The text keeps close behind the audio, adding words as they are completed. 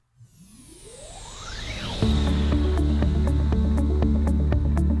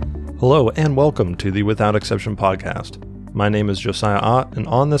Hello and welcome to the Without Exception podcast. My name is Josiah Ott, and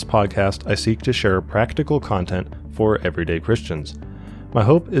on this podcast I seek to share practical content for everyday Christians. My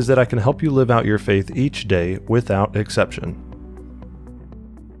hope is that I can help you live out your faith each day without exception.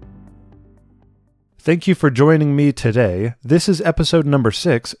 Thank you for joining me today. This is episode number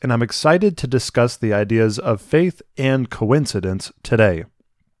 6, and I'm excited to discuss the ideas of faith and coincidence today.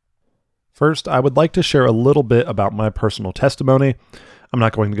 First, I would like to share a little bit about my personal testimony. I'm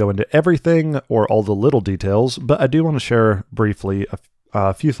not going to go into everything or all the little details, but I do want to share briefly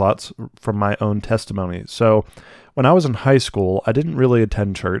a few thoughts from my own testimony. So, when I was in high school, I didn't really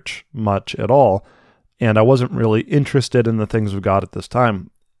attend church much at all, and I wasn't really interested in the things of God at this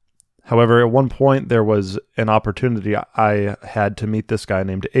time. However, at one point, there was an opportunity I had to meet this guy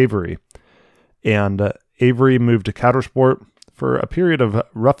named Avery. And Avery moved to Coudersport for a period of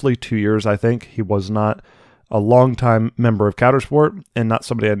roughly 2 years, I think. He was not a longtime member of Coudersport and not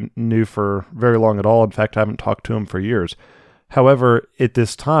somebody I knew for very long at all. In fact, I haven't talked to him for years. However, at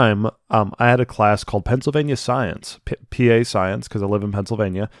this time, I had a class called Pennsylvania Science, PA Science, because I live in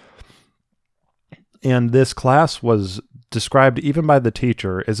Pennsylvania. And this class was described even by the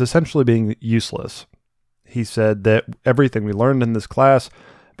teacher as essentially being useless. He said that everything we learned in this class,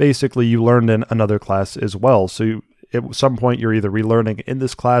 basically you learned in another class as well. So at some point you're either relearning in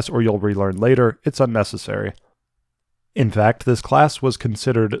this class or you'll relearn later. It's unnecessary. In fact, this class was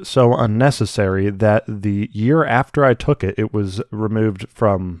considered so unnecessary that the year after I took it, it was removed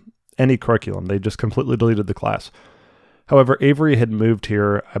from any curriculum. They just completely deleted the class. However, Avery had moved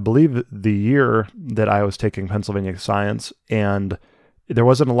here, I believe, the year that I was taking Pennsylvania Science, and there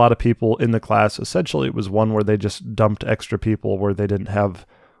wasn't a lot of people in the class. Essentially, it was one where they just dumped extra people where they didn't have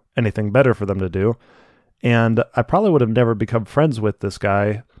anything better for them to do. And I probably would have never become friends with this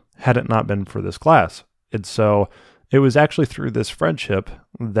guy had it not been for this class. And so it was actually through this friendship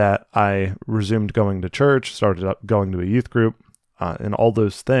that I resumed going to church, started up going to a youth group, and all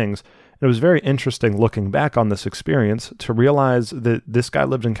those things. It was very interesting looking back on this experience to realize that this guy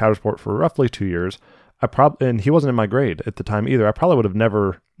lived in Coudersport for roughly 2 years. And he wasn't in my grade at the time either. I probably would have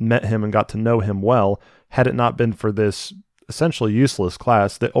never met him and got to know him well had it not been for this essentially useless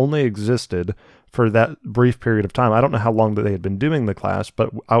class that only existed for that brief period of time. I don't know how long that they had been doing the class, but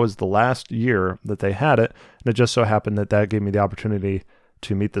I was the last year that they had it, and it just so happened that that gave me the opportunity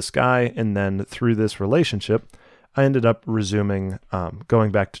to meet this guy, and then through this relationship, I ended up resuming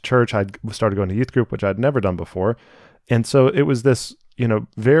going back to church. I started going to youth group, which I'd never done before, and so it was this,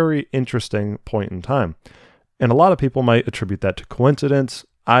 very interesting point in time. And a lot of people might attribute that to coincidence.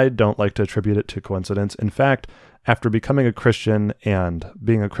 I don't like to attribute it to coincidence. In fact, after becoming a Christian and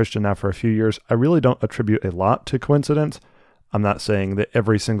being a Christian now for a few years, I really don't attribute a lot to coincidence. I'm not saying that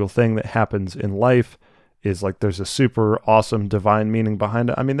every single thing that happens in life is like there's a super awesome divine meaning behind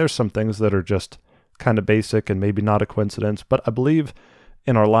it. I mean, there's some things that are just kind of basic and maybe not a coincidence, but I believe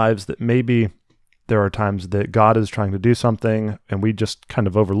in our lives that maybe there are times that God is trying to do something and we just kind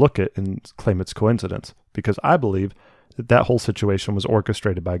of overlook it and claim it's coincidence, because I believe that whole situation was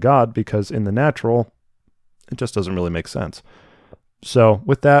orchestrated by God, because in the natural, it just doesn't really make sense. So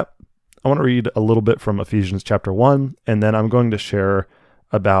with that, I want to read a little bit from Ephesians chapter 1, and then I'm going to share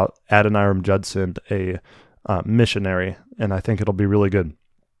about Adoniram Judson, a missionary, and I think it'll be really good.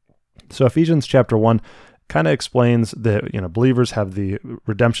 So Ephesians chapter 1 kind of explains that believers have the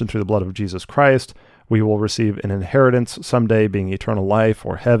redemption through the blood of Jesus Christ. We will receive an inheritance someday, being eternal life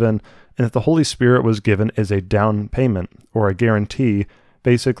or heaven, and that the Holy Spirit was given as a down payment or a guarantee.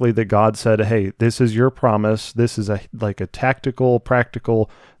 Basically, that God said, hey, this is your promise. This is a tactical,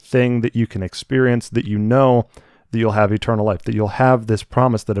 practical thing that you can experience, that that you'll have eternal life, that you'll have this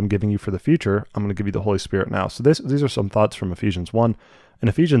promise that I'm giving you for the future. I'm going to give you the Holy Spirit now. So these are some thoughts from Ephesians 1. In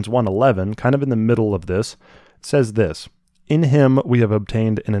Ephesians 1:11, kind of in the middle of this, it says this: in him we have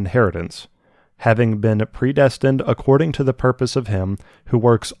obtained an inheritance, having been predestined according to the purpose of him who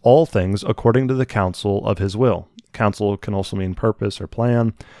works all things according to the counsel of his will. Counsel can also mean purpose or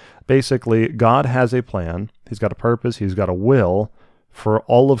plan. Basically, God has a plan. He's got a purpose. He's got a will for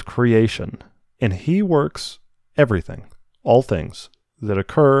all of creation. And he works everything, all things that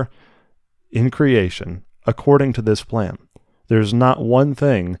occur in creation according to this plan. There's not one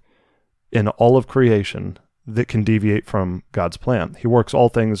thing in all of creation that can deviate from God's plan. He works all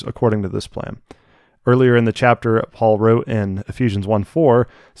things according to this plan. Earlier in the chapter, Paul wrote in Ephesians 1:4,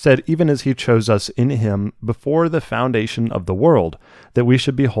 said, even as he chose us in him before the foundation of the world, that we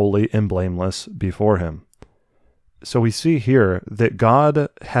should be holy and blameless before him. So we see here that God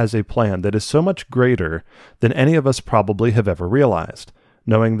has a plan that is so much greater than any of us probably have ever realized.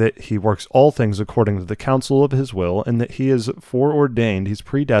 knowing that he works all things according to the counsel of his will, and that he is foreordained, he's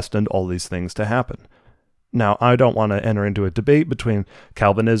predestined all these things to happen. Now, I don't want to enter into a debate between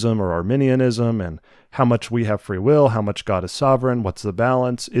Calvinism or Arminianism and how much we have free will, how much God is sovereign, what's the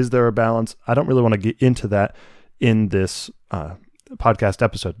balance, is there a balance? I don't really want to get into that in this podcast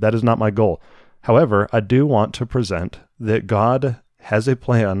episode. That is not my goal. However, I do want to present that God has a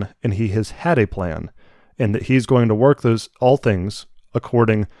plan, and he has had a plan, and that he's going to work all things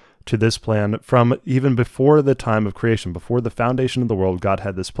according to this plan from even before the time of creation, before the foundation of the world. God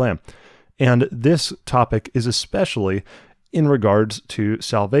had this plan. And this topic is especially in regards to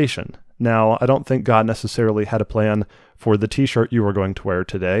salvation. Now, I don't think God necessarily had a plan for the t-shirt you are going to wear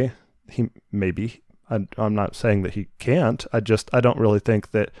today. I'm not saying that he can't. I don't really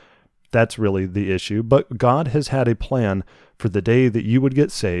think that that's really the issue. But God has had a plan for the day that you would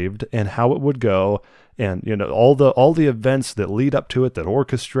get saved and how it would go, and all the events that lead up to it, that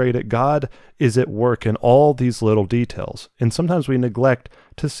orchestrate it. God is at work in all these little details, and sometimes we neglect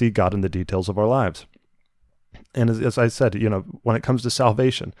to see God in the details of our lives. And as I said, when it comes to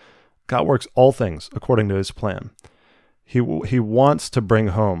salvation, God works all things according to his plan. He wants to bring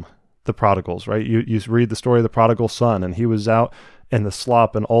home the prodigals, right? You read the story of the prodigal son, and he was out in the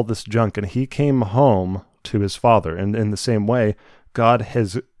slop and all this junk, and he came home to his father. And in the same way, God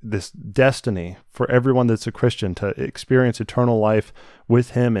has this destiny for everyone that's a Christian to experience eternal life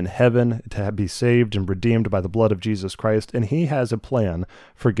with him in heaven, to be saved and redeemed by the blood of Jesus Christ. And he has a plan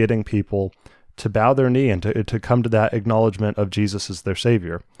for getting people to bow their knee and to come to that acknowledgement of Jesus as their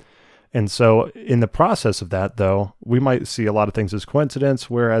Savior. And so in the process of that, though, we might see a lot of things as coincidence,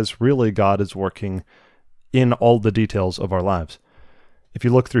 whereas really God is working in all the details of our lives. If you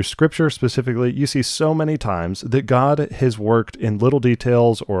look through Scripture specifically, you see so many times that God has worked in little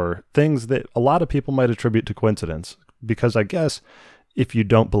details or things that a lot of people might attribute to coincidence. Because I guess if you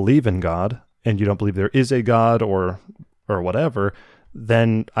don't believe in God and you don't believe there is a God or whatever,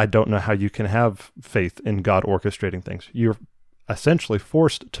 then I don't know how you can have faith in God orchestrating things. You're essentially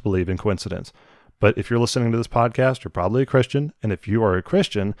forced to believe in coincidence. But if you're listening to this podcast, you're probably a Christian. And if you are a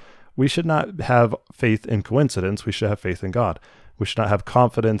Christian, we should not have faith in coincidence. We should have faith in God. We should not have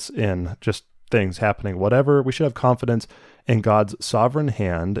confidence in just things happening, whatever. We should have confidence in God's sovereign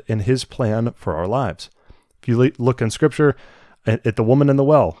hand and his plan for our lives. If you look in Scripture at the woman in the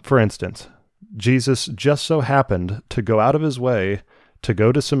well, for instance, Jesus just so happened to go out of his way to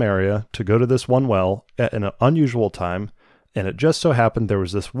go to Samaria, to go to this one well at an unusual time. And it just so happened there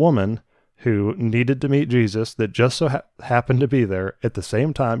was this woman who needed to meet Jesus that just so happened to be there at the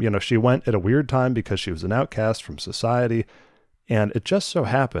same time. She went at a weird time because she was an outcast from society. And it just so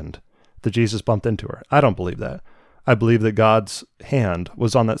happened that Jesus bumped into her. I don't believe that. I believe that God's hand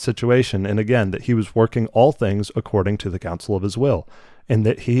was on that situation. And again, that he was working all things according to the counsel of his will. And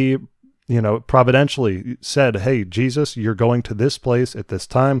that he, providentially said, hey, Jesus, you're going to this place at this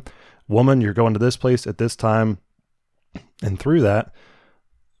time. Woman, you're going to this place at this time. And through that,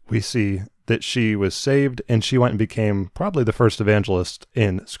 we see that she was saved, and she went and became probably the first evangelist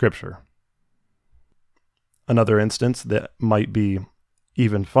in Scripture. Another instance that might be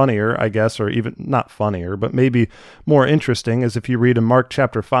even funnier, I guess, or even not funnier, but maybe more interesting, is if you read in Mark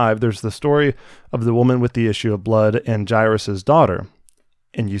chapter 5, there's the story of the woman with the issue of blood and Jairus' daughter.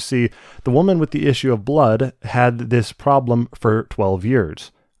 And you see the woman with the issue of blood had this problem for 12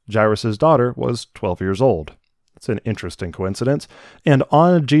 years. Jairus' daughter was 12 years old. It's an interesting coincidence. And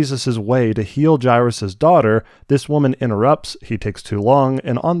on Jesus' way to heal Jairus' daughter, this woman interrupts. He takes too long.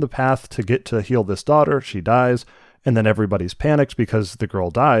 And on the path to get to heal this daughter, she dies. And then everybody's panicked because the girl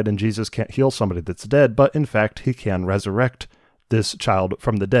died and Jesus can't heal somebody that's dead. But in fact, he can resurrect this child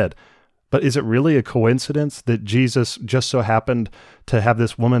from the dead. But is it really a coincidence that Jesus just so happened to have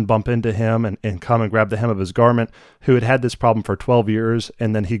this woman bump into him and come and grab the hem of his garment, who had had this problem for 12 years,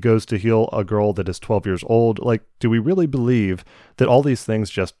 and then he goes to heal a girl that is 12 years old? Like, do we really believe that all these things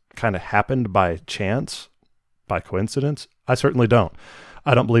just kind of happened by chance, by coincidence? I certainly don't.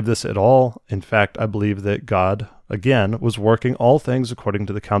 I don't believe this at all. In fact, I believe that God, again, was working all things according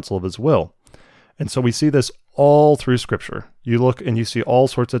to the counsel of his will. And so we see this all through Scripture. You look and you see all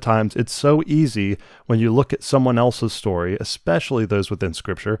sorts of times. It's so easy when you look at someone else's story, especially those within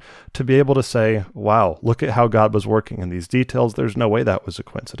Scripture, to be able to say, wow, look at how God was working in these details. There's no way that was a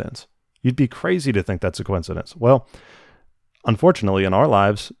coincidence. You'd be crazy to think that's a coincidence. Well, unfortunately, in our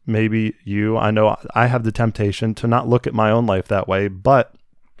lives, maybe I know I have the temptation to not look at my own life that way, but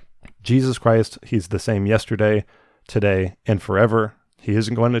Jesus Christ, he's the same yesterday, today, and forever. He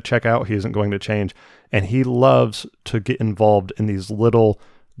isn't going to check out. He isn't going to change. And he loves to get involved in these little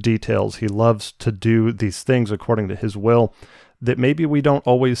details. He loves to do these things according to his will that maybe we don't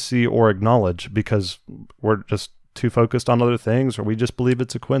always see or acknowledge because we're just too focused on other things, or we just believe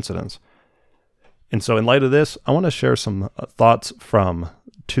it's a coincidence. And so in light of this, I want to share some thoughts from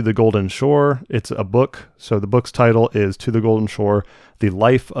To the Golden Shore. It's a book. So the book's title is To the Golden Shore, The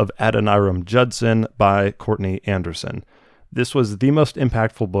Life of Adoniram Judson by Courtney Anderson. This was the most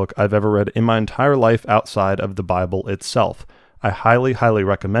impactful book I've ever read in my entire life outside of the Bible itself. I highly, highly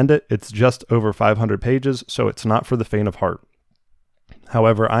recommend it. It's just over 500 pages, so it's not for the faint of heart.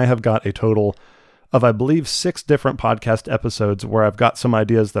 However, I have got a total of, I believe, 6 different podcast episodes where I've got some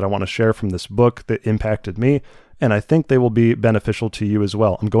ideas that I want to share from this book that impacted me, and I think they will be beneficial to you as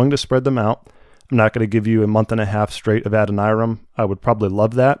well. I'm going to spread them out. I'm not going to give you a month and a half straight of Adoniram. I would probably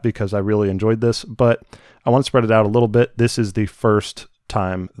love that because I really enjoyed this, but I want to spread it out a little bit. This is the first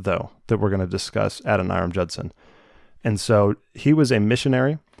time, though, that we're going to discuss Adoniram Judson. And so he was a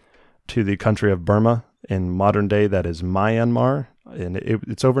missionary to the country of Burma. In modern day, that is Myanmar, and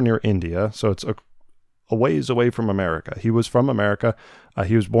it's over near India, so it's a ways away from America. He was from America.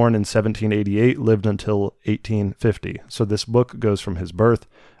 He was born in 1788, lived until 1850. So this book goes from his birth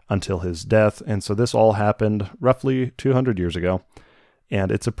until his death, and so this all happened roughly 200 years ago,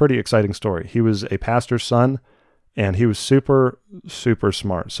 and it's a pretty exciting story. He was a pastor's son, and he was super, super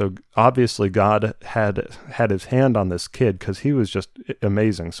smart. So obviously God had his hand on this kid because he was just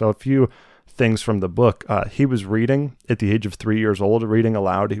amazing. So a few things from the book. He was reading at the age of 3 years old, reading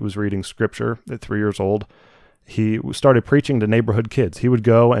aloud. He was reading scripture at 3 years old. He started preaching to neighborhood kids. He would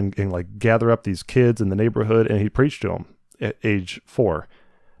go and like gather up these kids in the neighborhood, and he'd preach to them at age 4.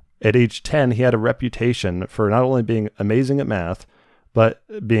 At age 10, he had a reputation for not only being amazing at math, but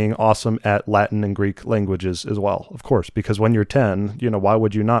being awesome at Latin and Greek languages as well, of course, because when you're 10, why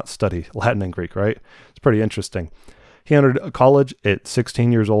would you not study Latin and Greek, right? It's pretty interesting. He entered college at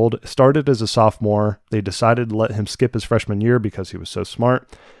 16 years old, started as a sophomore. They decided to let him skip his freshman year because he was so smart.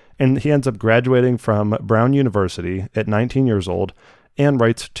 And he ends up graduating from Brown University at 19 years old and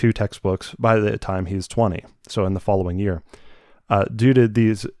writes 2 textbooks by the time he's 20, so in the following year. Due to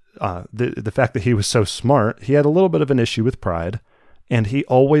these, the fact that he was so smart, he had a little bit of an issue with pride, and he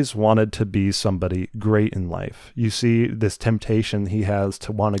always wanted to be somebody great in life. You see this temptation he has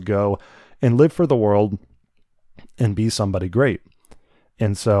to want to go and live for the world and be somebody great.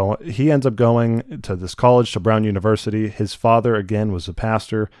 And so he ends up going to this college, to Brown University. His father, again, was a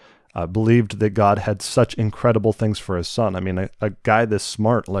pastor, believed that God had such incredible things for his son. I mean, a guy this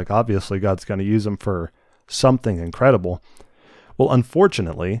smart, like obviously God's going to use him for something incredible. Well,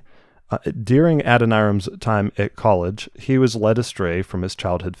 unfortunately, during Adoniram's time at college, he was led astray from his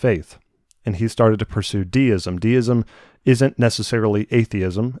childhood faith, and he started to pursue deism. Deism isn't necessarily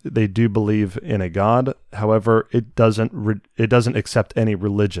atheism. They do believe in a God. However, it doesn't accept any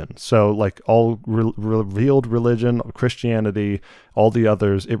religion. So like all revealed religion, Christianity, all the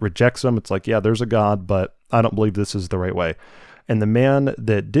others, it rejects them. It's like, yeah, there's a God, but I don't believe this is the right way. And the man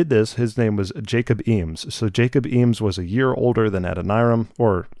that did this, his name was Jacob Eames. So Jacob Eames was a year older than Adoniram,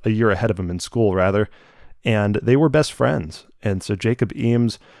 or a year ahead of him in school, rather. And they were best friends. And so Jacob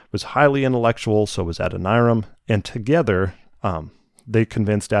Eames was highly intellectual, so was Adoniram. And together, they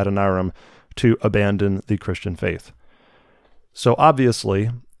convinced Adoniram to abandon the Christian faith. So obviously,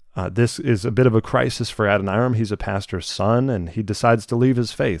 this is a bit of a crisis for Adoniram. He's a pastor's son, and he decides to leave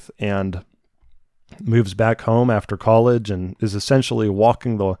his faith and moves back home after college and is essentially not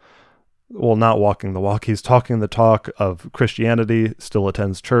walking the walk. He's talking the talk of Christianity, still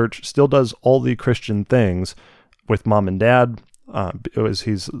attends church, still does all the Christian things with mom and dad as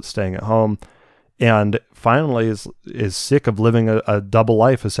he's staying at home, and finally is sick of living a double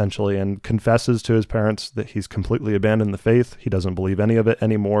life, essentially, and confesses to his parents that he's completely abandoned the faith. He doesn't believe any of it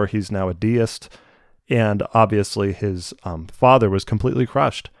anymore. He's now a deist, and obviously his father was completely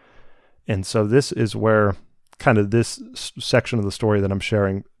crushed. And so this is where kind of this section of the story that I'm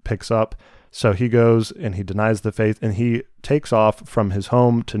sharing picks up. So he goes and he denies the faith, and he takes off from his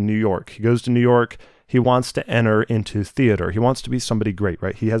home to New York. He goes to New York. He wants to enter into theater. He wants to be somebody great,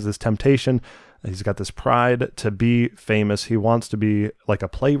 right? He has this temptation. He's got this pride to be famous. He wants to be like a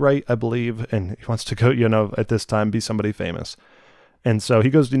playwright, I believe, and he wants to go, at this time, be somebody famous. And so he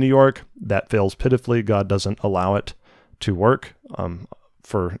goes to New York. That fails pitifully. God doesn't allow it to work,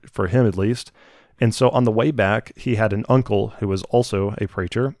 for him at least. And so on the way back, he had an uncle who was also a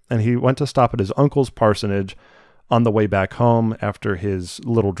preacher, and he went to stop at his uncle's parsonage on the way back home after his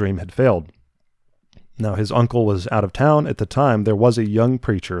little dream had failed. Now, his uncle was out of town at the time. There was a young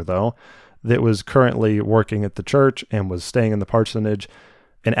preacher, though, that was currently working at the church and was staying in the parsonage.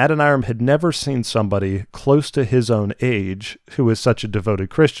 And Adoniram had never seen somebody close to his own age who was such a devoted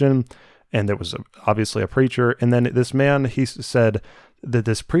Christian And there was obviously a preacher. And then this man, he said that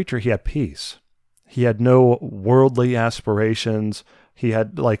this preacher, he had peace. He had no worldly aspirations. He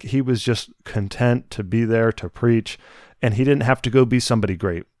was just content to be there to preach, and he didn't have to go be somebody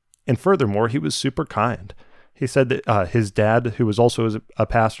great. And furthermore, he was super kind. He said that his dad, who was also a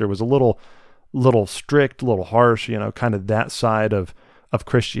pastor, was a little strict, a little harsh, kind of that side of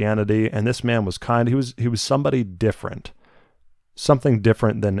Christianity. And this man was kind. He was somebody different, something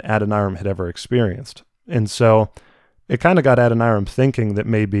different than Adoniram had ever experienced. And so it kind of got Adoniram thinking that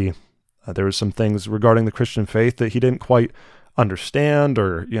maybe there was some things regarding the Christian faith that he didn't quite understand,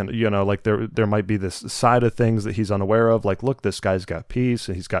 or like there might be this side of things that he's unaware of. Like, look, this guy's got peace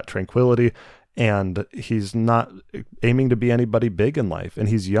and he's got tranquility, and he's not aiming to be anybody big in life, and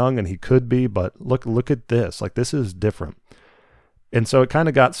he's young and he could be, but look at this. Like, this is different. And so it kind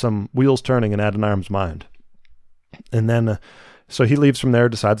of got some wheels turning in Adoniram's mind. And then so he leaves from there,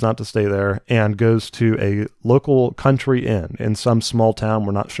 decides not to stay there, and goes to a local country inn in some small town.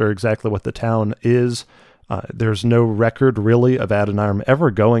 We're not sure exactly what the town is. There's no record really of Adoniram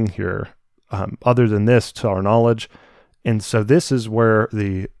ever going here other than this, to our knowledge. And so this is where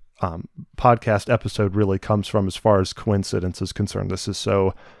the podcast episode really comes from as far as coincidence is concerned. This is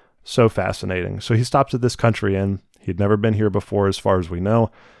so fascinating. So he stops at this country inn. He'd never been here before as far as we know.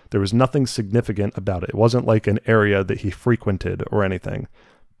 There was nothing significant about it. It wasn't like an area that he frequented or anything.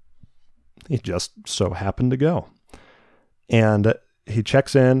 He just so happened to go. And he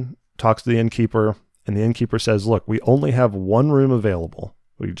checks in, talks to the innkeeper, and the innkeeper says, look, we only have one room available.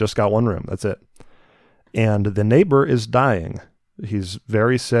 We just got one room. That's it. And the neighbor is dying. He's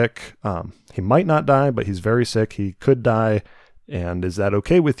very sick. He might not die, but he's very sick. He could die. And is that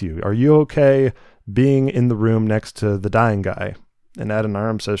okay with you? Are you okay being in the room next to the dying guy? And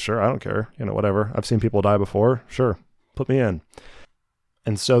Adoniram says, sure, I don't care. Whatever. I've seen people die before. Sure, put me in.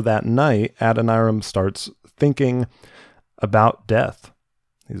 And so that night, Adoniram starts thinking about death.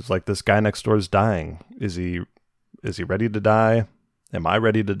 He's like, this guy next door is dying. Is he ready to die? Am I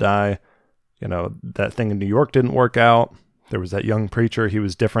ready to die? That thing in New York didn't work out. There was that young preacher. He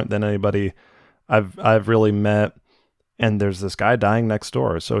was different than anybody I've really met. And there's this guy dying next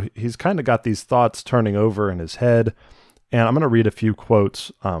door. So he's kind of got these thoughts turning over in his head. And I'm going to read a few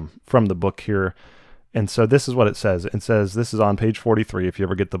quotes from the book here. And so this is what it says. It says, this is on page 43, if you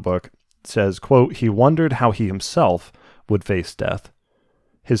ever get the book. It says, quote, he wondered how he himself would face death.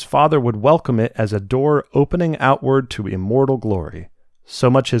 His father would welcome it as a door opening outward to immortal glory. So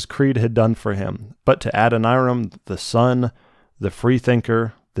much his creed had done for him. But to Adoniram, the son, the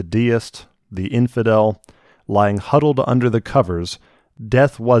freethinker, the deist, the infidel, lying huddled under the covers,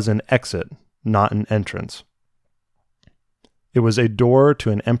 death was an exit, not an entrance. It was a door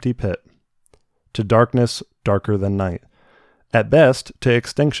to an empty pit, to darkness darker than night. At best, to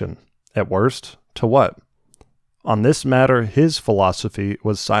extinction. At worst, to what? On this matter, his philosophy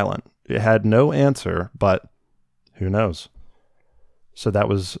was silent. It had no answer, but who knows? So that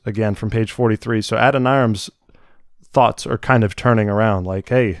was, again, from page 43. So Adoniram's thoughts are kind of turning around, like,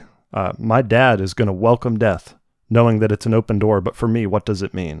 hey, my dad is going to welcome death, knowing that it's an open door, but for me, what does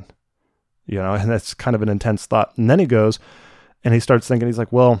it mean? And that's kind of an intense thought. And then he goes, and he starts thinking, he's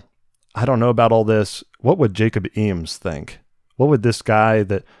like, well, I don't know about all this. What would Jacob Eames think? What would this guy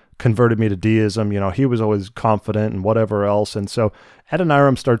that converted me to deism, he was always confident and whatever else. And so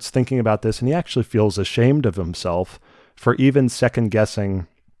Adoniram starts thinking about this, and he actually feels ashamed of himself for even second guessing,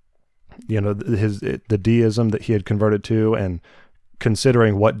 the deism that he had converted to, and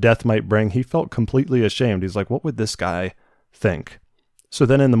considering what death might bring. He felt completely ashamed. He's like, what would this guy think? So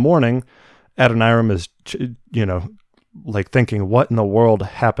then in the morning, Adoniram is, thinking, what in the world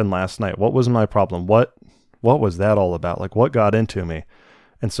happened last night? What was my problem? What was that all about? Like, what got into me?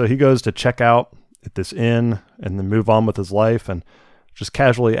 And so he goes to check out at this inn and then move on with his life, and just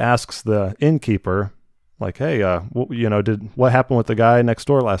casually asks the innkeeper, like, hey, what happened with the guy next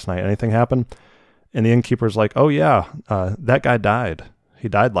door last night? Anything happen? And the innkeeper's like, oh yeah, that guy died. He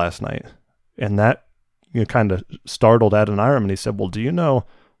died last night. And that kind of startled Adoniram, and he said, well, do you know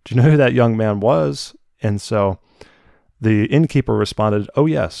who that young man was? And so the innkeeper responded, oh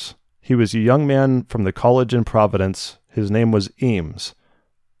yes, he was a young man from the college in Providence. His name was Eames.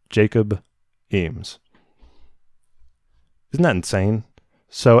 Jacob Eames. Isn't that insane?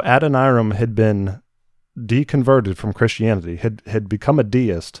 So Adoniram had been deconverted from Christianity, had become a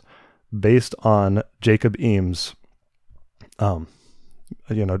deist based on Jacob Eames,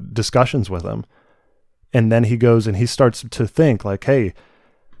 discussions with him. And then he goes and he starts to think like, hey,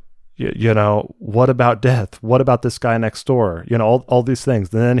 what about death? What about this guy next door? All these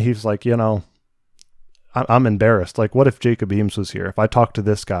things. And then he's like, I'm embarrassed. Like, what if Jacob Eames was here? If I talked to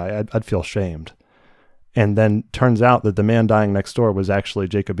this guy, I'd feel shamed. And then turns out that the man dying next door was actually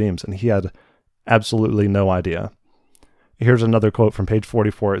Jacob Eames, and he had absolutely no idea. Here's another quote from page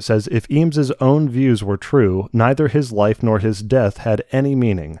 44. It says, "If Eames's own views were true, neither his life nor his death had any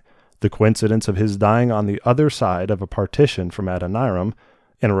meaning. The coincidence of his dying on the other side of a partition from Adoniram,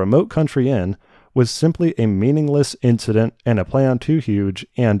 in a remote country inn, was simply a meaningless incident and a plan too huge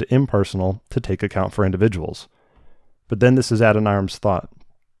and impersonal to take account for individuals." But then this is Adoniram's thought.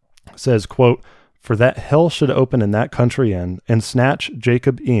 It says, quote, "For that hell should open in that country inn and snatch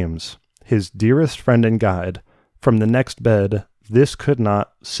Jacob Eames, his dearest friend and guide, from the next bed, this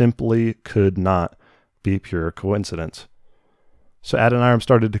simply could not be pure coincidence." So Adoniram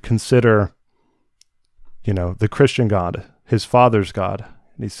started to consider, the Christian God, his father's God.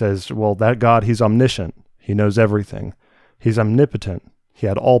 And he says, well, that God, he's omniscient. He knows everything. He's omnipotent. He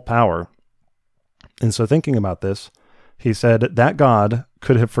had all power. And so thinking about this, he said, that God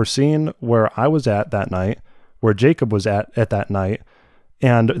could have foreseen where I was at that night, where Jacob was at that night.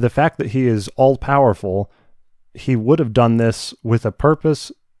 And the fact that he is all powerful, he would have done this with a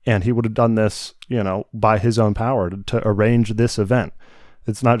purpose, and he would have done this, by his own power to arrange this event.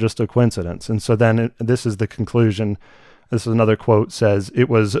 It's not just a coincidence. And so then this is the conclusion. This is another quote, says, "It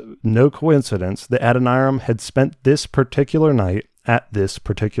was no coincidence that Adoniram had spent this particular night at this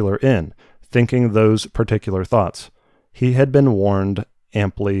particular inn, thinking those particular thoughts. He had been warned,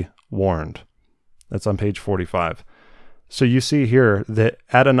 amply warned." That's on page 45. So you see here that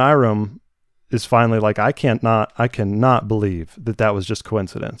Adoniram is finally like, I cannot believe that was just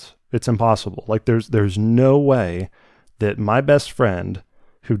coincidence. It's impossible. Like there's no way that my best friend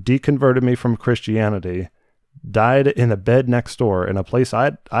who deconverted me from Christianity died in a bed next door in a place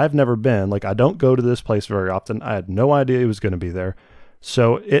I've never been. Like, I don't go to this place very often. I had no idea he was going to be there.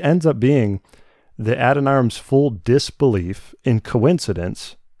 So it ends up being that Adoniram's full disbelief in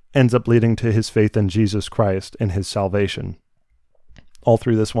coincidence ends up leading to his faith in Jesus Christ and his salvation, all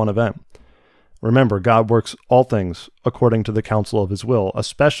through this one event. Remember, God works all things according to the counsel of his will,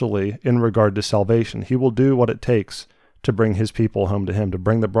 especially in regard to salvation. He will do what it takes to bring his people home to him, to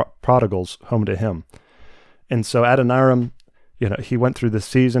bring the prodigals home to him. And so Adoniram, he went through this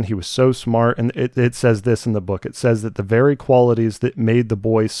season. He was so smart. And it says this in the book. It says that the very qualities that made the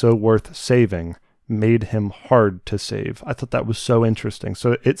boy so worth saving made him hard to save. I thought that was so interesting.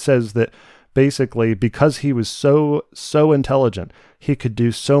 So it says that basically, because he was so intelligent, he could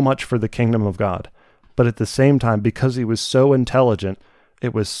do so much for the kingdom of God. But at the same time, because he was so intelligent,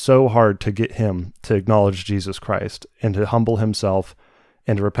 it was so hard to get him to acknowledge Jesus Christ and to humble himself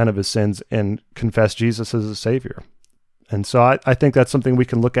and to repent of his sins and confess Jesus as a savior. And so I think that's something we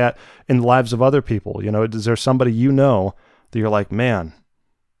can look at in the lives of other people. Is there somebody that you're like, man,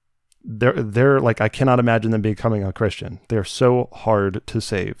 they're like, I cannot imagine them becoming a Christian. They're so hard to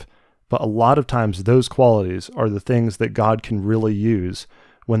save. But a lot of times those qualities are the things that God can really use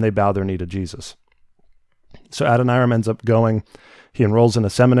when they bow their knee to Jesus. So Adoniram ends up going, he enrolls in a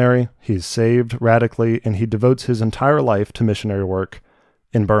seminary, he's saved radically, and he devotes his entire life to missionary work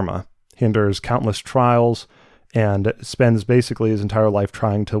in Burma. He endures countless trials and spends basically his entire life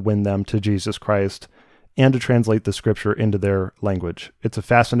trying to win them to Jesus Christ and to translate the scripture into their language. It's a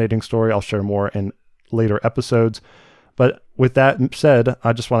fascinating story. I'll share more in later episodes. But with that said,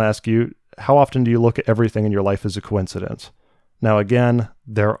 I just want to ask you, how often do you look at everything in your life as a coincidence? Now, again,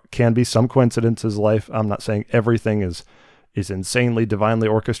 there can be some coincidences in life. I'm not saying everything is insanely, divinely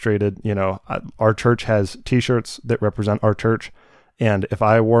orchestrated. Our church has t-shirts that represent our church. And if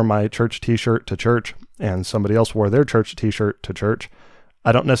I wore my church t-shirt to church and somebody else wore their church t-shirt to church,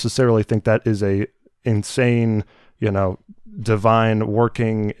 I don't necessarily think that is a insane, divine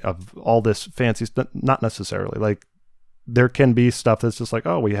working of all this fancy stuff. Not necessarily. Like, there can be stuff that's just like,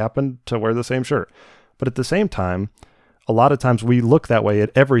 oh, we happen to wear the same shirt. But at the same time, a lot of times we look that way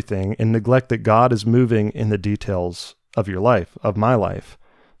at everything and neglect that God is moving in the details of your life, of my life.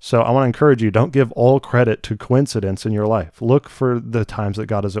 So I want to encourage you, don't give all credit to coincidence in your life. Look for the times that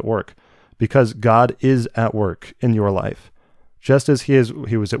God is at work, because God is at work in your life. Just as he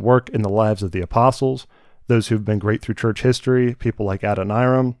was at work in the lives of the apostles, those who've been great through church history, people like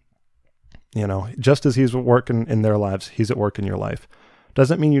Adoniram, just as he's working in their lives, he's at work in your life.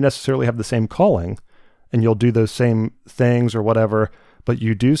 Doesn't mean you necessarily have the same calling and you'll do those same things or whatever, but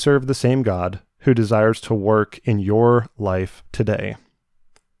you do serve the same God who desires to work in your life today.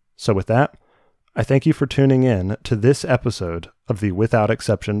 So with that, I thank you for tuning in to this episode of the Without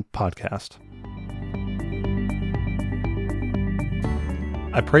Exception podcast.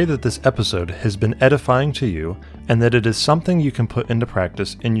 I pray that this episode has been edifying to you and that it is something you can put into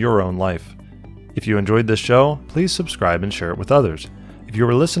practice in your own life. If you enjoyed this show, please subscribe and share it with others. If you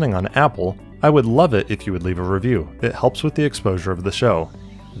are listening on Apple, I would love it if you would leave a review. It helps with the exposure of the show.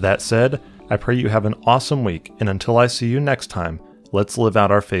 That said, I pray you have an awesome week, and until I see you next time, let's live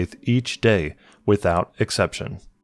out our faith each day without exception.